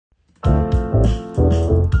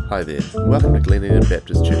Hi there, and welcome to Glen Eden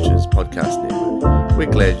Baptist Church's podcast network.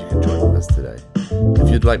 We're glad you can join with us today. If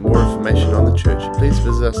you'd like more information on the church, please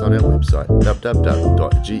visit us on our website,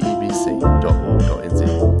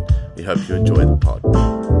 www.gebc.org.nz. We hope you enjoy the pod.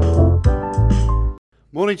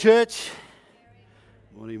 Morning, church.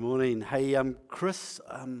 Morning. Hey, Chris,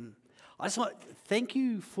 I just want to thank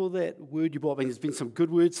you for that word you brought. I mean, there's been some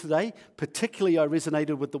good words today. Particularly, I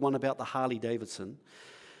resonated with the one about the Harley Davidson.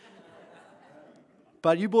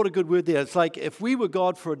 But you brought a good word there. It's like if we were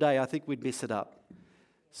God for a day, I think we'd mess it up.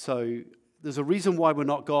 So there's a reason why we're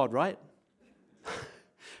not God, right?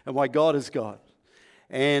 And why God is God.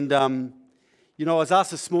 And, I was asked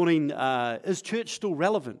this morning, is church still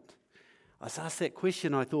relevant? I was asked that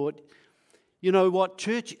question. I thought, you know what?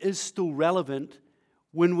 Church is still relevant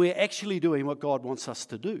when we're actually doing what God wants us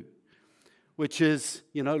to do, which is,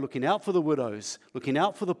 looking out for the widows, looking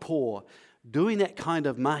out for the poor, doing that kind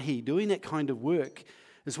of mahi, doing that kind of work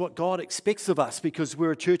is what God expects of us, because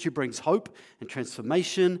we're a church who brings hope and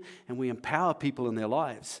transformation, and we empower people in their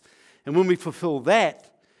lives. And when we fulfill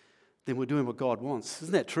that, then we're doing what God wants.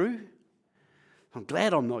 Isn't that true? I'm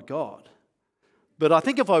glad I'm not God. But I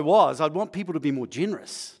think if I was, I'd want people to be more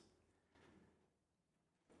generous.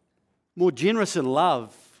 More generous in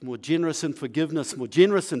love, more generous in forgiveness, more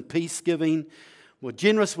generous in peace giving, more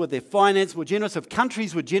generous with their finance, more generous. If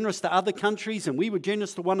countries were generous to other countries and we were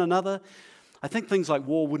generous to one another, I think things like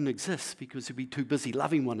war wouldn't exist, because we'd be too busy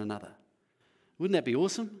loving one another. Wouldn't that be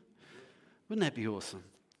awesome? Wouldn't that be awesome?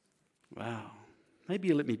 Wow. Maybe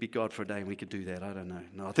you let me be God for a day and we could do that. I don't know.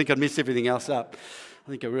 No, I think I'd mess everything else up. I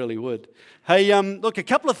think I really would. Hey, look, a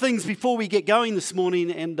couple of things before we get going this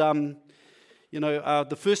morning. And,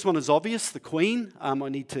 the first one is obvious, the Queen. I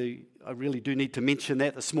really do need to mention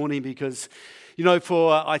that this morning because,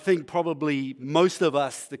 for I think probably most of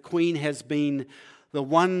us, the Queen has been the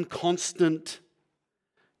one constant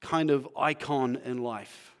kind of icon in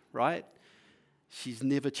life, right? She's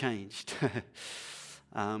never changed.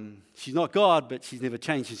 She's not God, but she's never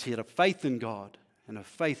changed. She had a faith in God, and her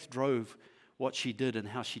faith drove what she did and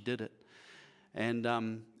how she did it. And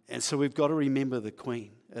so we've got to remember the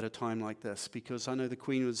Queen at a time like this, because I know the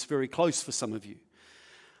Queen was very close for some of you.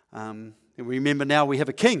 And remember now we have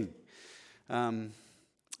a king. We're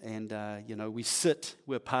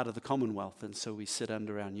part of the Commonwealth, and so we sit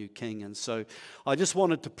under our new king. And so I just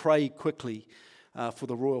wanted to pray quickly for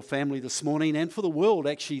the royal family this morning, and for the world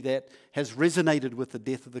actually that has resonated with the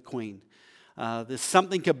death of the Queen. There's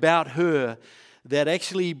something about her that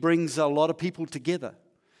actually brings a lot of people together.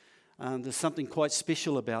 There's something quite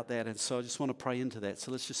special about that, and so I just want to pray into that.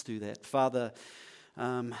 So let's just do that. Father,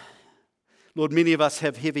 Lord, many of us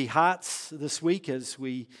have heavy hearts this week as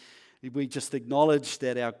we just acknowledge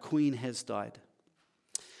that our Queen has died.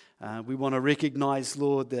 We want to recognize,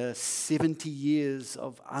 Lord, the 70 years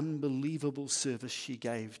of unbelievable service she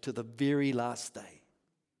gave to the very last day.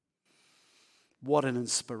 What an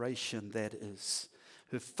inspiration that is.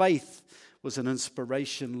 Her faith was an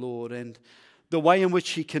inspiration, Lord, and the way in which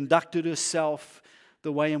she conducted herself,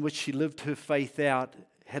 the way in which she lived her faith out,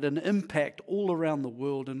 had an impact all around the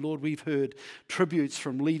world. And Lord, we've heard tributes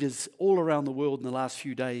from leaders all around the world in the last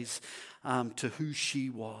few days to who she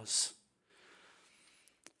was.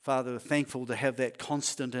 Father, we're thankful to have that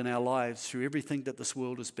constant in our lives through everything that this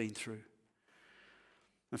world has been through.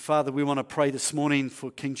 And Father, we want to pray this morning for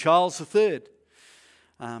King Charles III.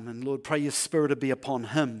 And Lord, pray your Spirit to be upon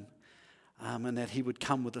him, and that he would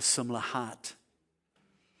come with a similar heart.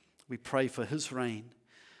 We pray for his reign,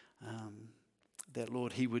 that,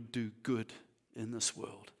 Lord, he would do good in this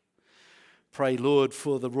world. Pray, Lord,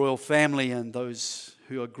 for the royal family and those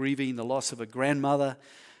who are grieving the loss of a grandmother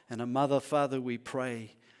and a mother. Father, we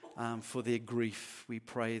pray for their grief. We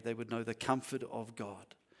pray they would know the comfort of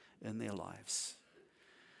God in their lives.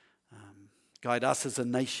 Guide us as a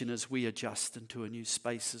nation as we adjust into a new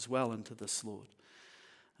space as well into this, Lord.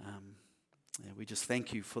 We just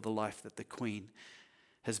thank you for the life that the Queen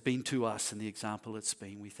has been to us and the example it's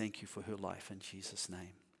been. We thank you for her life in Jesus'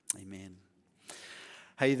 name. Amen.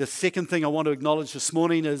 Hey, the second thing I want to acknowledge this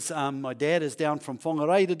morning is my dad is down from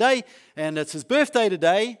Whangarei today, and it's his birthday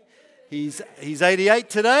today. He's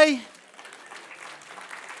 88 today.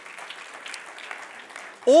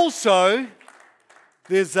 Also,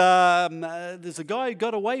 there's a guy who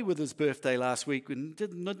got away with his birthday last week and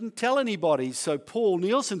didn't tell anybody. So Paul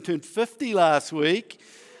Nielsen turned 50 last week.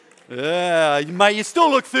 Yeah, mate, you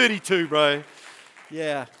still look 32, bro.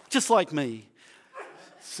 Yeah, just like me.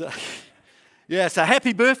 So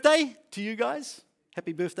happy birthday to you guys.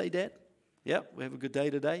 Happy birthday, Dad. Yeah, we have a good day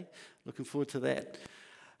today. Looking forward to that.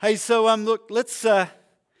 Hey, so look, let's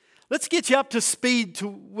get you up to speed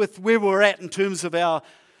with where we're at in terms of our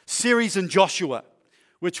series in Joshua,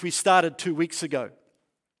 which we started 2 weeks ago.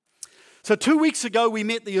 So 2 weeks ago, we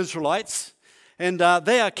met the Israelites, and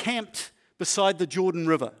they are camped beside the Jordan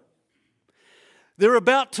River. They're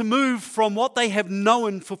about to move from what they have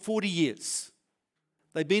known for 40 years.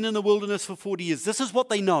 They've been in the wilderness for 40 years. This is what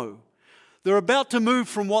they know. They're about to move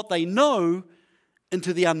from what they know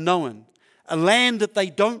into the unknown, a land that they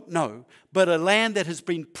don't know, but a land that has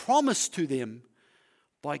been promised to them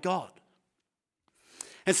by God.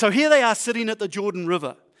 And so here they are sitting at the Jordan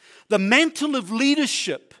River. The mantle of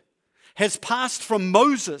leadership has passed from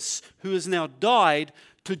Moses, who has now died,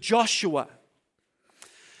 to Joshua.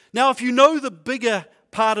 Now, if you know the bigger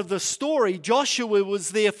part of the story, Joshua was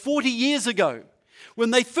there 40 years ago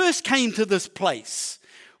when they first came to this place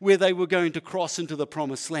where they were going to cross into the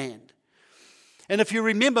promised land. And if you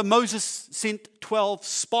remember, Moses sent 12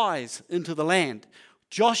 spies into the land.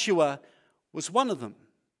 Joshua was one of them.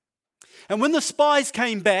 And when the spies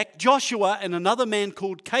came back, Joshua and another man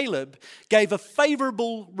called Caleb gave a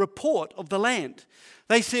favorable report of the land.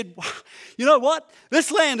 They said, you know what?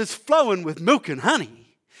 This land is flowing with milk and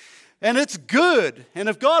honey. And it's good. And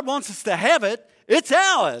if God wants us to have it, it's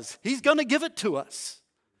ours. He's going to give it to us.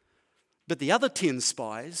 But the other 10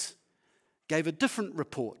 spies gave a different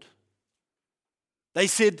report. They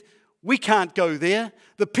said, we can't go there.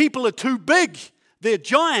 The people are too big. They're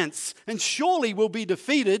giants, and surely we'll be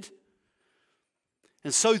defeated.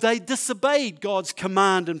 And so they disobeyed God's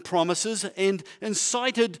command and promises and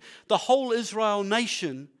incited the whole Israel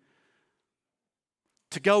nation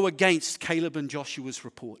to go against Caleb and Joshua's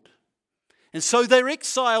report. And so they're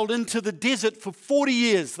exiled into the desert for 40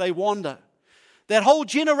 years. They wander. That whole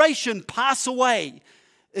generation pass away,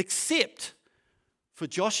 except for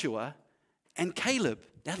Joshua and Caleb.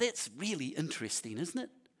 Now that's really interesting, isn't it?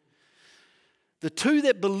 The two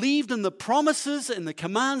that believed in the promises and the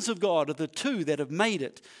commands of God are the two that have made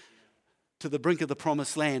it to the brink of the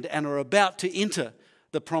promised land and are about to enter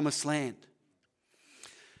the promised land.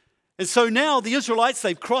 And so now the Israelites,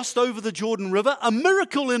 they've crossed over the Jordan River, a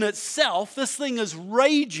miracle in itself. This thing is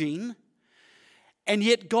raging, and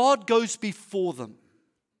yet God goes before them.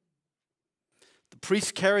 The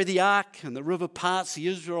priests carry the ark, and the river parts. The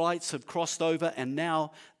Israelites have crossed over, and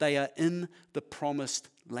now they are in the promised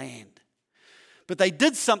land. But they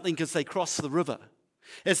did something because they crossed the river.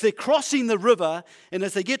 As they're crossing the river, and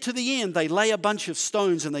as they get to the end, they lay a bunch of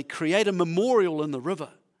stones and they create a memorial in the river.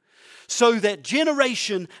 So that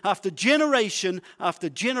generation after generation after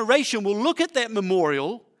generation will look at that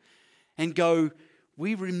memorial and go,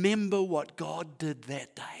 we remember what God did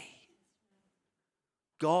that day.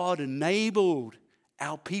 God enabled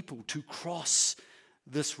our people to cross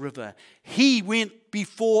this river. He went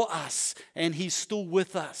before us and He's still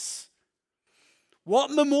with us.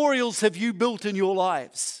 What memorials have you built in your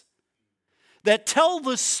lives that tell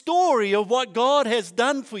the story of what God has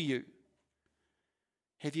done for you?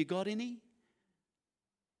 Have you got any?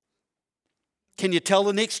 Can you tell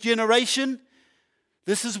the next generation,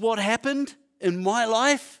 this is what happened in my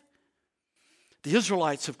life? The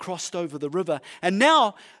Israelites have crossed over the river, and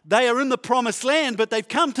now they are in the promised land, but they've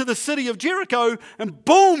come to the city of Jericho, and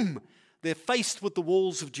boom, they're faced with the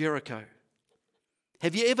walls of Jericho.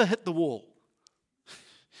 Have you ever hit the wall?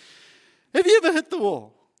 Have you ever hit the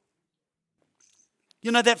wall?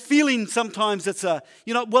 You know, that feeling sometimes it's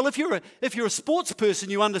well, if you're a sports person,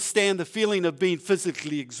 you understand the feeling of being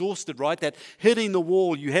physically exhausted, right? That hitting the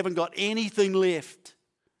wall, you haven't got anything left.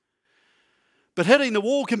 But hitting the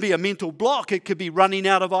wall can be a mental block. It could be running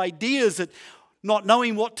out of ideas, not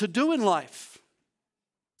knowing what to do in life.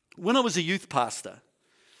 When I was a youth pastor,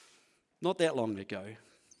 not that long ago,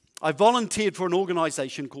 I volunteered for an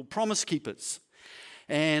organization called Promise Keepers.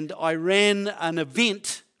 And I ran an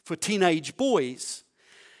event for teenage boys.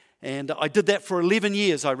 And I did that for 11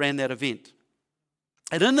 years, I ran that event.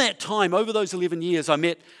 And in that time, over those 11 years, I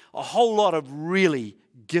met a whole lot of really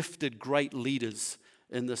gifted, great leaders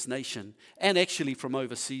in this nation, and actually from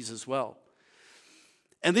overseas as well.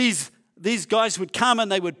 And these guys would come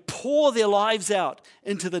and they would pour their lives out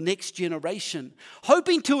into the next generation,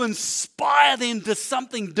 hoping to inspire them to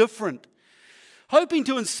something different, hoping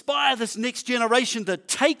to inspire this next generation to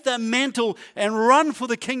take their mantle and run for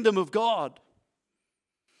the kingdom of God.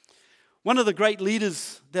 One of the great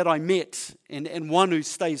leaders that I met, and one who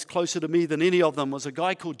stays closer to me than any of them, was a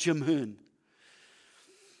guy called Jim Hearn.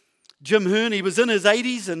 Jim Hearn, he was in his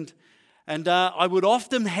 80s, and I would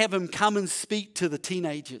often have him come and speak to the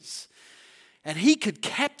teenagers. And he could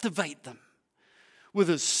captivate them with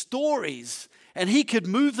his stories, and he could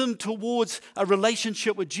move them towards a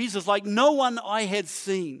relationship with Jesus like no one I had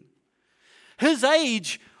seen. His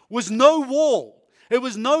age was no wall. It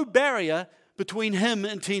was no barrier between him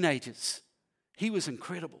and teenagers. He was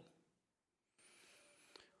incredible.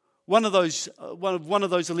 One of those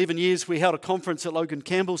 11 years, we held a conference at Logan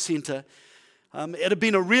Campbell Centre. It had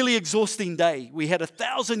been a really exhausting day. We had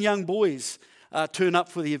 1,000 young boys turn up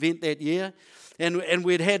for the event that year. And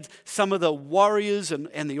we'd had some of the Warriors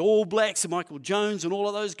and the All Blacks and Michael Jones and all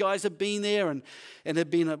of those guys had been there. And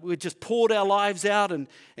we'd just poured our lives out. And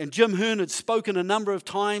Jim Hearn had spoken a number of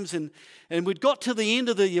times. And we'd got to the end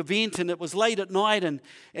of the event and it was late at night. And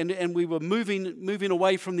we were moving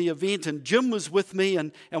away from the event. And Jim was with me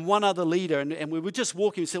and one other leader. And we were just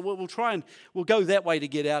walking. We said, well, we'll go that way to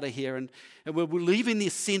get out of here. And we were leaving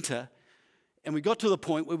this centre. And we got to the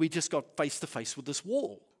point where we just got face to face with this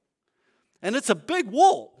wall. And it's a big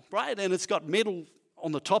wall, right? And it's got metal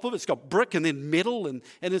on the top of it. It's got brick and then metal, and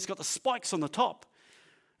it's got the spikes on the top.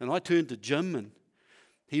 And I turned to Jim, and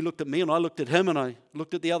he looked at me, and I looked at him, and I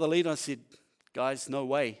looked at the other leader, and I said, guys, no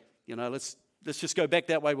way. Let's just go back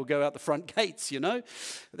that way. We'll go out the front gates, That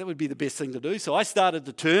would be the best thing to do. So I started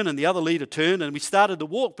to turn, and the other leader turned, and we started to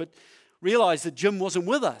walk, but realized that Jim wasn't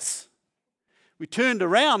with us. We turned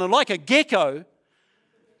around, and like a gecko,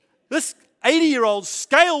 this 80-year-old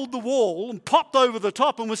scaled the wall and popped over the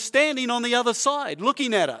top and was standing on the other side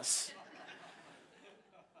looking at us.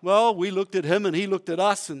 Well, we looked at him and he looked at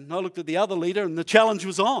us and I looked at the other leader and the challenge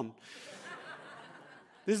was on.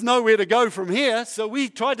 There's nowhere to go from here, so we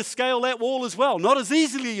tried to scale that wall as well. Not as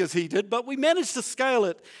easily as he did, but we managed to scale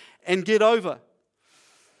it and get over.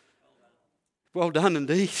 Well done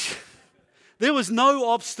indeed. There was no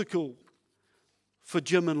obstacle for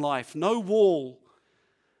Jim in life, no wall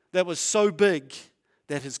that was so big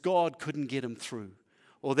that his God couldn't get him through,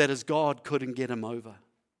 or that his God couldn't get him over.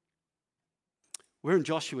 We're in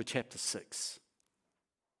Joshua chapter 6.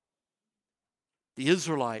 The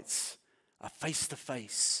Israelites are face to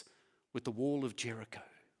face with the wall of Jericho.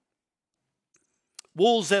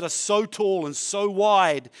 Walls that are so tall and so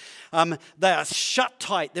wide, they are shut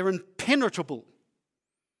tight, they're impenetrable.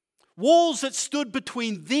 Walls that stood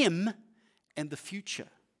between them and the future.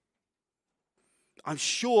 I'm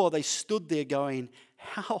sure they stood there going,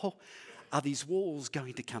 how are these walls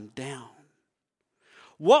going to come down?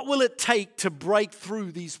 What will it take to break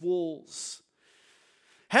through these walls?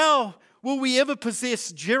 How will we ever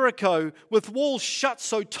possess Jericho with walls shut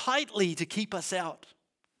so tightly to keep us out?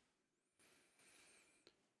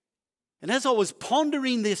 And as I was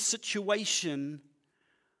pondering this situation,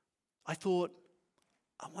 I thought,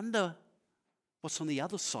 I wonder what's on the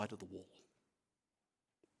other side of the wall.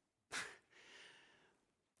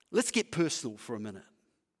 Let's get personal for a minute.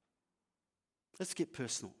 Let's get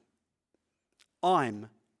personal. I'm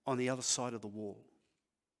on the other side of the wall.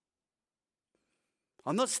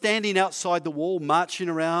 I'm not standing outside the wall, marching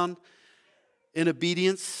around in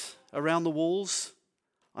obedience around the walls.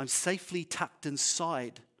 I'm safely tucked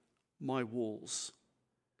inside my walls.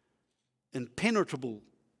 Impenetrable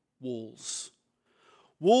walls.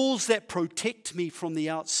 Walls that protect me from the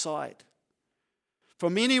outside,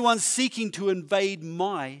 from anyone seeking to invade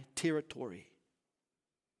my territory.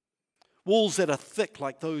 Walls that are thick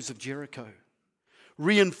like those of Jericho,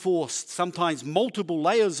 reinforced, sometimes multiple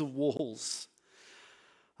layers of walls.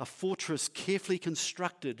 A fortress carefully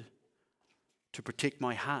constructed to protect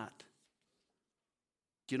my heart.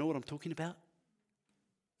 Do you know what I'm talking about?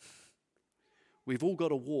 We've all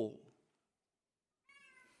got a wall.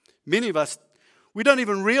 Many of us, we don't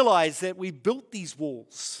even realize that we built these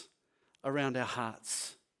walls around our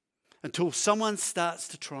hearts until someone starts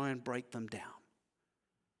to try and break them down.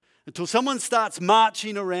 Until someone starts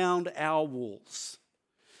marching around our walls.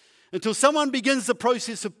 Until someone begins the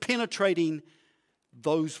process of penetrating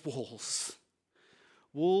those walls.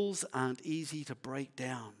 Walls aren't easy to break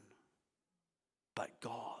down, but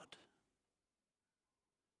God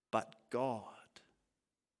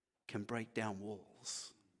can break down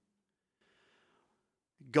walls.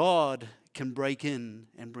 God can break in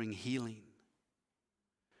and bring healing.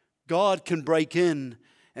 God can break in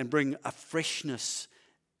and bring a freshness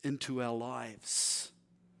into our lives.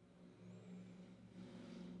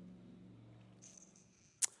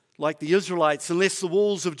 Like the Israelites, unless the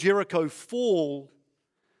walls of Jericho fall,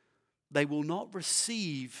 they will not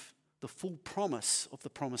receive the full promise of the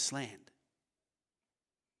promised land.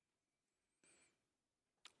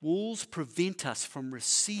 Walls prevent us from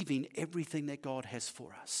receiving everything that God has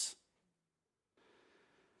for us.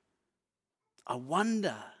 I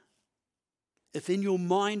wonder if in your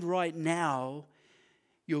mind right now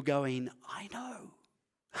you're going, I know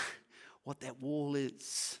what that wall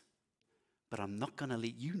is, but I'm not going to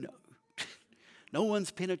let you know. No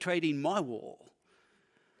one's penetrating my wall.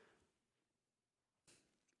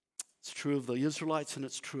 It's true of the Israelites and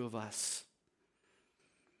it's true of us.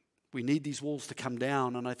 We need these walls to come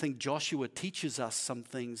down, and I think Joshua teaches us some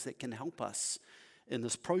things that can help us in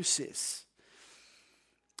this process.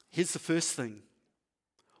 Here's the first thing.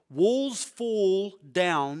 Walls fall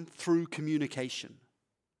down through communication.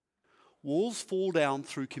 Walls fall down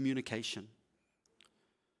through communication.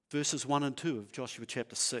 Verses 1 and 2 of Joshua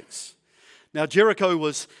chapter 6. Now Jericho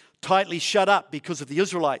was tightly shut up because of the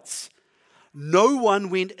Israelites. No one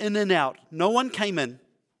went in and out. No one came in.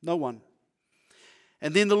 No one.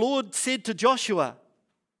 And then the Lord said to Joshua,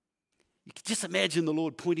 you can just imagine the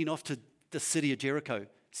Lord pointing off to the city of Jericho.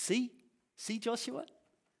 See Joshua?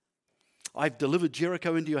 I've delivered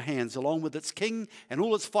Jericho into your hands, along with its king and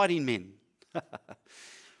all its fighting men.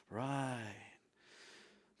 Right.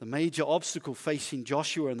 The major obstacle facing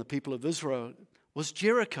Joshua and the people of Israel was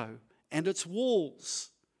Jericho and its walls.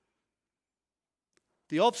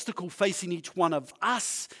 The obstacle facing each one of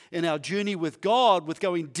us in our journey with God, with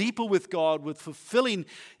going deeper with God, with fulfilling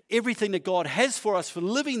everything that God has for us, for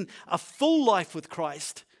living a full life with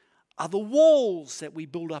Christ, are the walls that we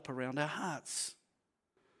build up around our hearts.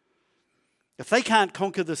 If they can't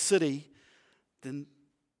conquer the city, then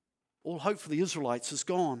all hope for the Israelites is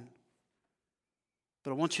gone.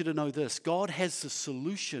 But I want you to know this: God has the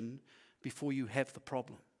solution before you have the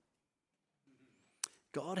problem.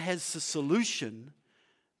 God has the solution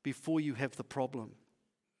before you have the problem.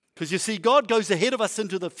 Because you see, God goes ahead of us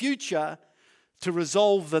into the future to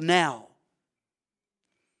resolve the now.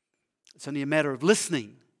 It's only a matter of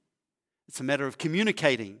listening. It's a matter of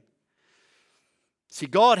communicating. See,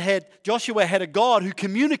 Joshua had a God who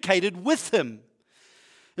communicated with him.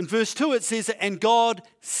 In verse 2 it says, and God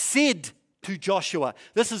said to Joshua.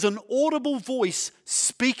 This is an audible voice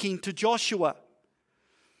speaking to Joshua.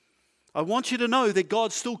 I want you to know that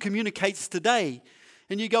God still communicates today.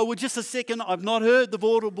 And you go, well, just a second, I've not heard the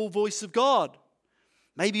audible voice of God.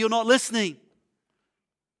 Maybe you're not listening.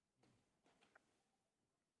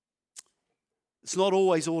 It's not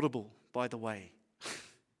always audible, by the way.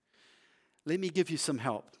 Let me give you some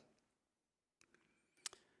help.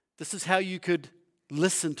 This is how you could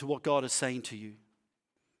listen to what God is saying to you.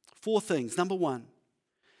 4 things. Number 1,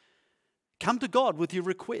 come to God with your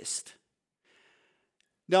request.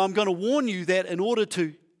 Now, I'm going to warn you that in order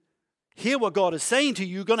to hear what God is saying to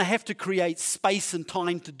you, you're going to have to create space and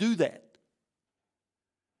time to do that.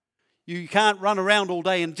 You can't run around all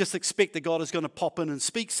day and just expect that God is going to pop in and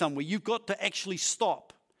speak somewhere. You've got to actually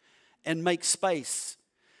stop and make space.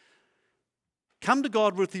 Come to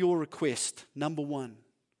God with your request, number 1.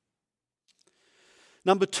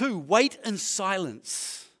 Number 2, wait in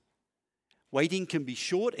silence. Waiting can be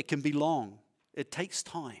short, it can be long. It takes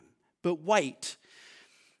time. But wait.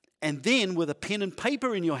 And then with a pen and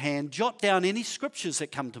paper in your hand, jot down any scriptures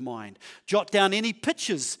that come to mind. Jot down any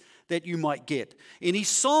pictures that you might get. Any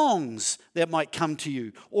songs that might come to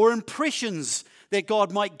you. Or impressions that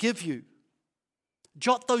God might give you.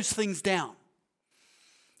 Jot those things down.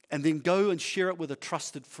 And then go and share it with a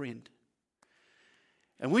trusted friend.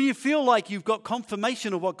 And when you feel like you've got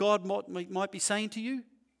confirmation of what God might be saying to you,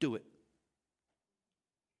 do it.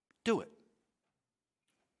 Do it.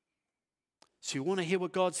 So you want to hear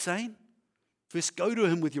what God's saying? First, go to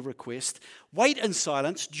Him with your request. Wait in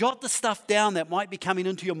silence. Jot the stuff down that might be coming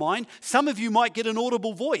into your mind. Some of you might get an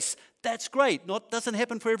audible voice. That's great. Doesn't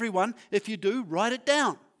happen for everyone. If you do, write it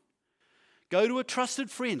down. Go to a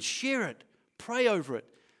trusted friend. Share it. Pray over it.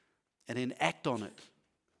 And then act on it.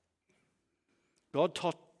 God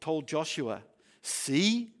told Joshua,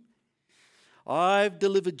 see, I've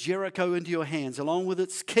delivered Jericho into your hands, along with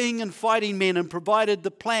its king and fighting men, and provided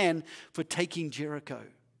the plan for taking Jericho.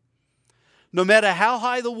 No matter how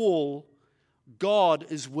high the wall, God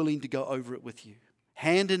is willing to go over it with you.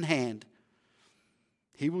 Hand in hand,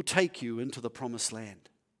 He will take you into the promised land.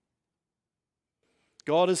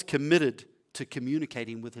 God is committed to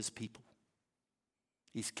communicating with His people.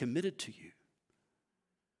 He's committed to you.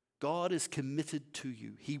 God is committed to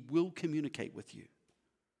you. He will communicate with you.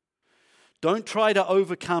 Don't try to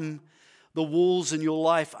overcome the walls in your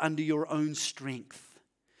life under your own strength.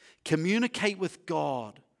 Communicate with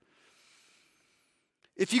God.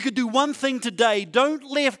 If you could do one thing today, don't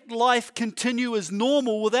let life continue as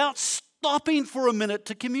normal without stopping for a minute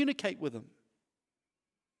to communicate with Him.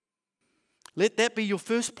 Let that be your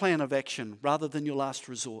first plan of action rather than your last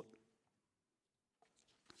resort.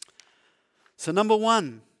 So number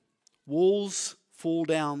 1, walls fall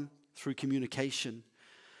down through communication.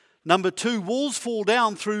 Number 2, walls fall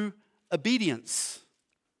down through obedience.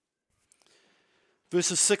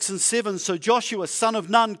 Verses 6 and 7, so Joshua, son of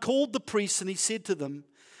Nun, called the priests and he said to them,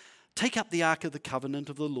 take up the ark of the covenant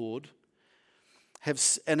of the Lord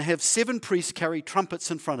and have 7 priests carry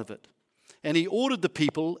trumpets in front of it. And he ordered the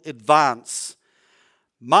people, advance,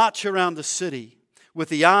 march around the city, with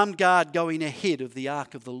the armed guard going ahead of the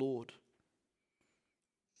ark of the Lord.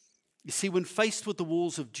 You see, when faced with the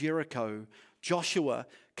walls of Jericho, Joshua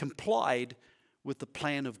complied with the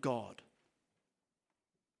plan of God.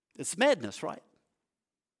 It's madness, right?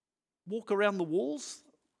 Walk around the walls?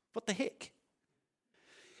 What the heck?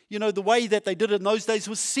 You know, the way that they did it in those days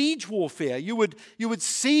was siege warfare. You would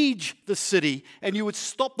siege the city and you would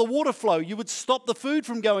stop the water flow. You would stop the food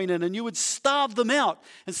from going in and you would starve them out.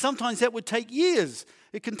 And sometimes that would take years.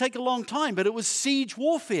 It can take a long time, but it was siege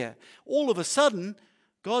warfare. All of a sudden,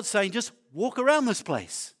 God's saying, just walk around this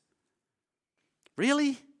place.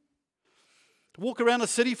 Really? Walk around a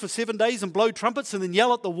city for 7 days and blow trumpets and then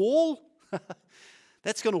yell at the wall?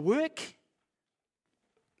 That's going to work?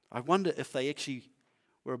 I wonder if they actually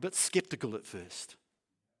were a bit skeptical at first.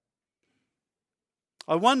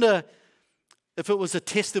 I wonder if it was a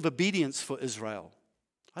test of obedience for Israel.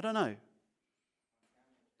 I don't know.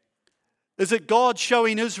 Is it God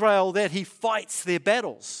showing Israel that He fights their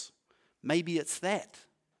battles? Maybe it's that.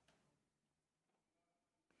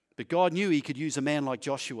 But God knew He could use a man like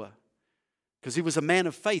Joshua because he was a man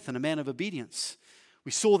of faith and a man of obedience.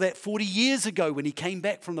 We saw that 40 years ago when he came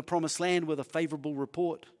back from the promised land with a favorable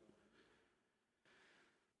report.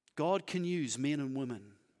 God can use men and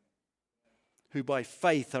women who by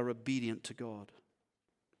faith are obedient to God.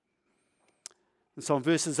 And so in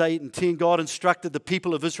verses 8 and 10, God instructed the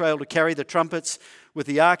people of Israel to carry the trumpets with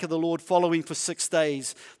the ark of the Lord following for 6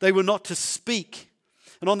 days. They were not to speak.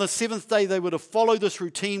 And on the 7th day, they were to follow this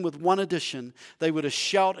routine with one addition. They were to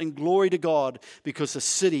shout and glory to God because the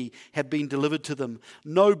city had been delivered to them.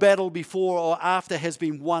 No battle before or after has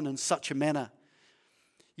been won in such a manner.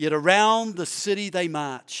 Yet around the city they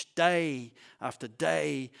marched day after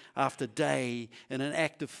day after day in an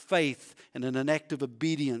act of faith and in an act of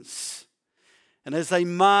obedience. And as they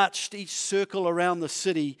marched each circle around the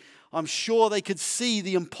city, I'm sure they could see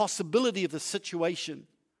the impossibility of the situation.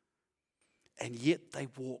 And yet they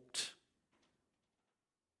walked.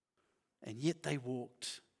 And yet they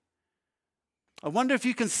walked. I wonder if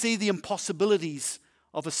you can see the impossibilities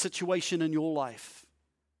of a situation in your life.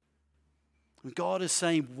 And God is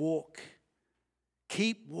saying, walk.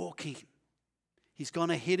 Keep walking. He's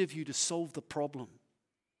gone ahead of you to solve the problem.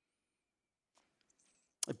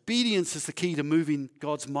 Obedience is the key to moving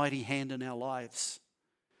God's mighty hand in our lives.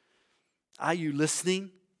 Are you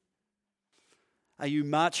listening? Are you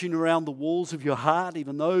marching around the walls of your heart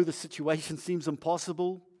even though the situation seems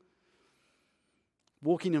impossible?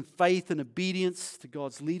 Walking in faith and obedience to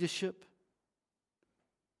God's leadership?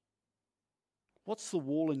 What's the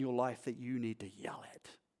wall in your life that you need to yell at?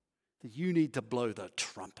 That you need to blow the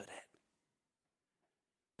trumpet at?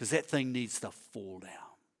 Because that thing needs to fall down.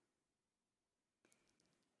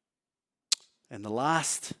 And the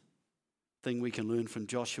last thing we can learn from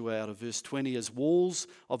Joshua out of verse 20 is walls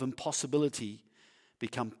of impossibility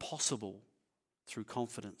become possible through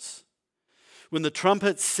confidence. When the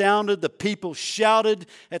trumpet sounded, the people shouted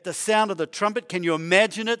at the sound of the trumpet. Can you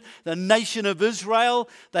imagine it? The nation of Israel,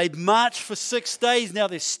 they'd marched for 6 days. Now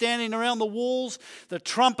they're standing around the walls. The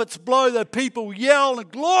trumpets blow, the people yell, and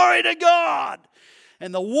glory to God.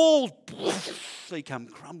 And the walls, they come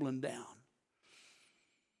crumbling down.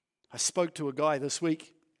 I spoke to a guy this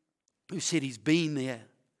week who said he's been there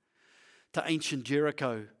to ancient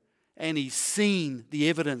Jericho and he's seen the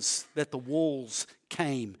evidence that the walls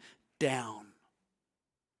came down.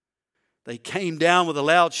 They came down with a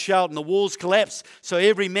loud shout and the walls collapsed. So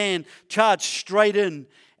every man charged straight in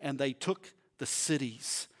and they took the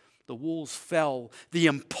cities. The walls fell. The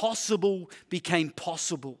impossible became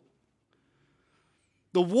possible.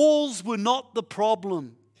 The walls were not the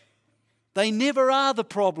problem. They never are the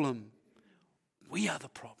problem. We are the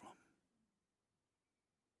problem.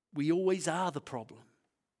 We always are the problem.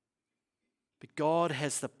 But God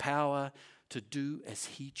has the power to do as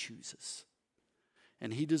He chooses.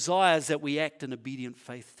 And He desires that we act in obedient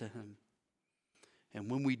faith to Him. And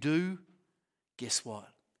when we do, guess what?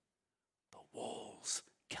 The walls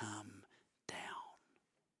come down.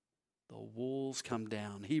 The walls come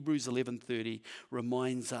down. Hebrews 11:30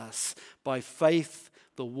 reminds us, by faith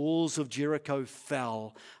the walls of Jericho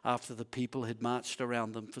fell after the people had marched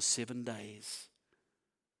around them for 7 days.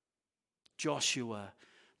 Joshua,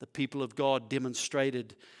 the people of God,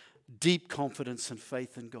 demonstrated deep confidence and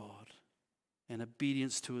faith in God and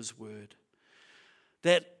obedience to His word.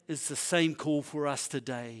 That is the same call for us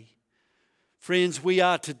today. Friends, we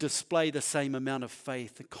are to display the same amount of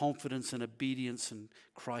faith and confidence and obedience in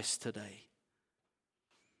Christ today.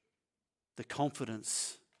 The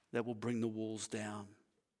confidence that will bring the walls down.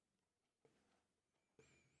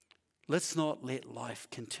 Let's not let life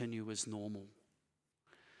continue as normal.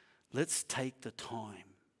 Let's take the time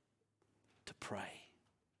to pray.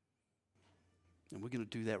 And we're going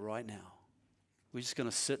to do that right now. We're just going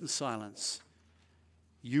to sit in silence,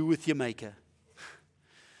 you with your Maker,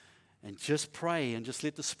 and just pray and just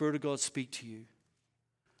let the Spirit of God speak to you.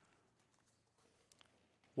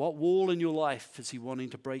 What wall in your life is He wanting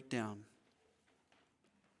to break down?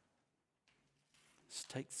 Just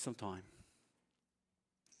take some time.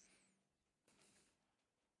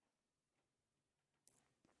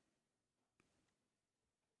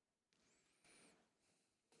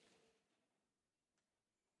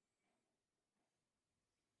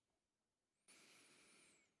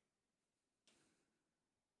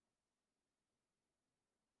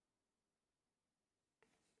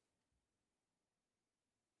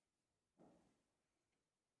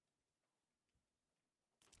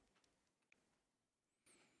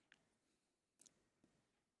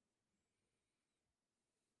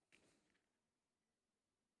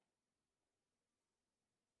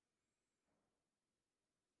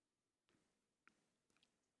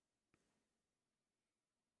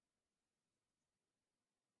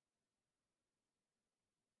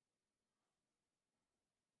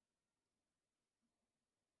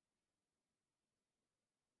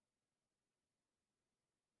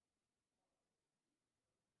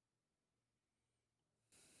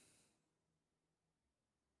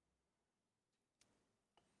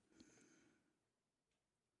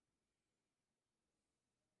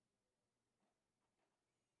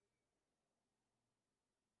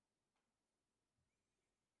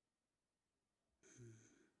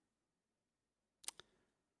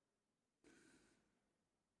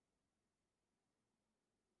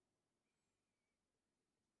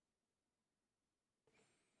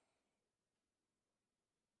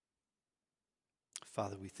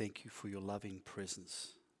 Father, we thank you for your loving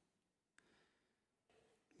presence.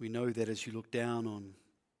 We know that as you look down on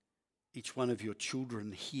each one of your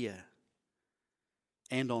children here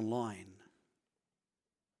and online,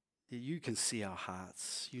 that you can see our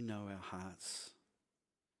hearts. You know our hearts.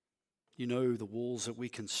 You know the walls that we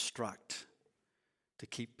construct to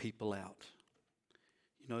keep people out.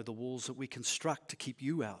 You know the walls that we construct to keep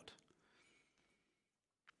you out.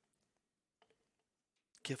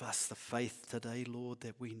 Give us the faith today, Lord,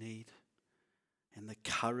 that we need, and the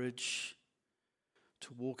courage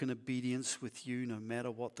to walk in obedience with you no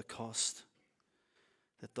matter what the cost,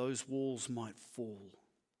 that those walls might fall.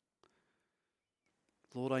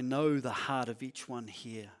 Lord, I know the heart of each one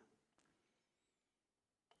here.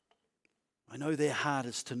 I know their heart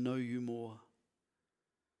is to know you more,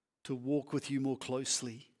 to walk with you more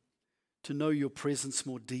closely, to know your presence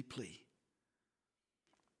more deeply.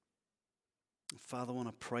 Father, I want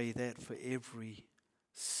to pray that for every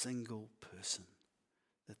single person,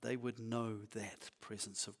 that they would know that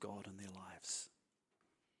presence of God in their lives.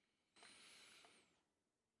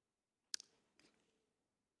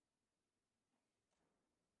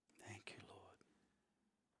 Thank you, Lord.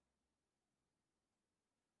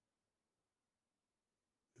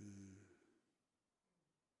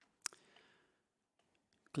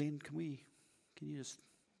 Glenn, can you just,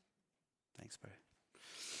 thanks, bro.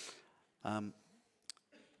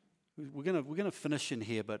 We're gonna finish in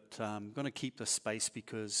here, but I'm gonna keep the space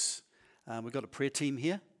because we've got a prayer team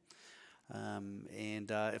here, and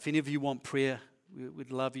if any of you want prayer,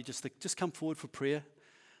 we'd love you just come forward for prayer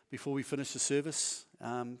before we finish the service.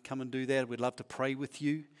 Come and do that. We'd love to pray with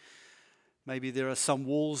you. Maybe there are some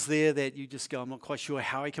walls there that you just go, I'm not quite sure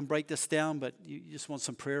how I can break this down, but you just want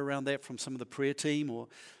some prayer around that from some of the prayer team or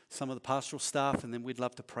some of the pastoral staff, and then we'd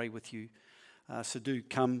love to pray with you. So do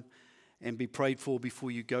come and be prayed for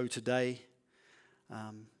before you go today.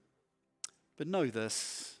 But know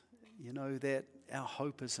this, that our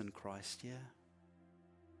hope is in Christ, yeah?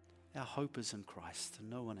 Our hope is in Christ and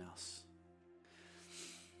no one else.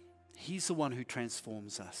 He's the one who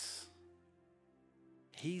transforms us.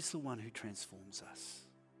 He's the one who transforms us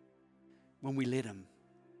when we let Him.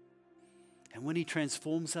 And when He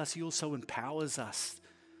transforms us, He also empowers us.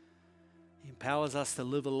 He empowers us to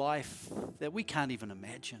live a life that we can't even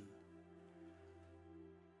imagine.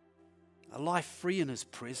 A life free in His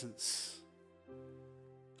presence.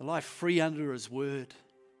 A life free under His word.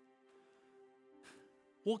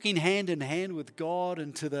 Walking hand in hand with God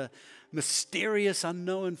into the mysterious,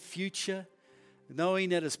 unknown future, knowing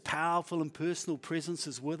that His powerful and personal presence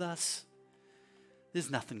is with us. There's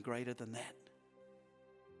nothing greater than that.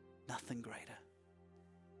 Nothing greater.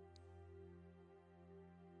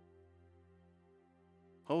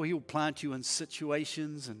 Oh, He'll plant you in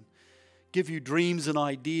situations and give you dreams and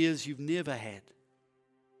ideas you've never had.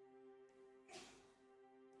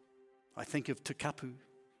 I think of Tukapu,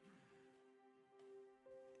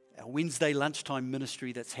 our Wednesday lunchtime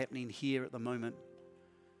ministry that's happening here at the moment,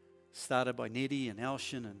 started by Neddy and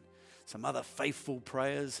Elshin and some other faithful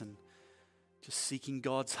prayers and just seeking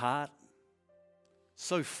God's heart.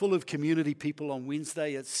 So full of community people on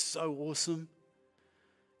Wednesday. It's so awesome.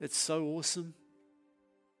 It's so awesome.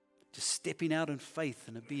 Just stepping out in faith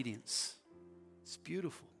and obedience. It's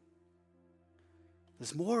beautiful.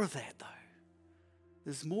 There's more of that, though.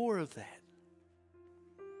 There's more of that.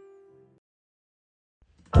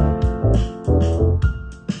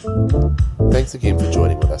 Thanks again for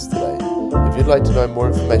joining with us today. If you'd like to know more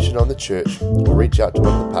information on the church or reach out to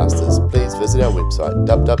one of the pastors, please visit our website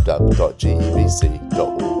www.gebc.org.nz.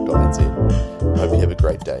 I hope you have a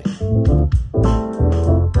great day.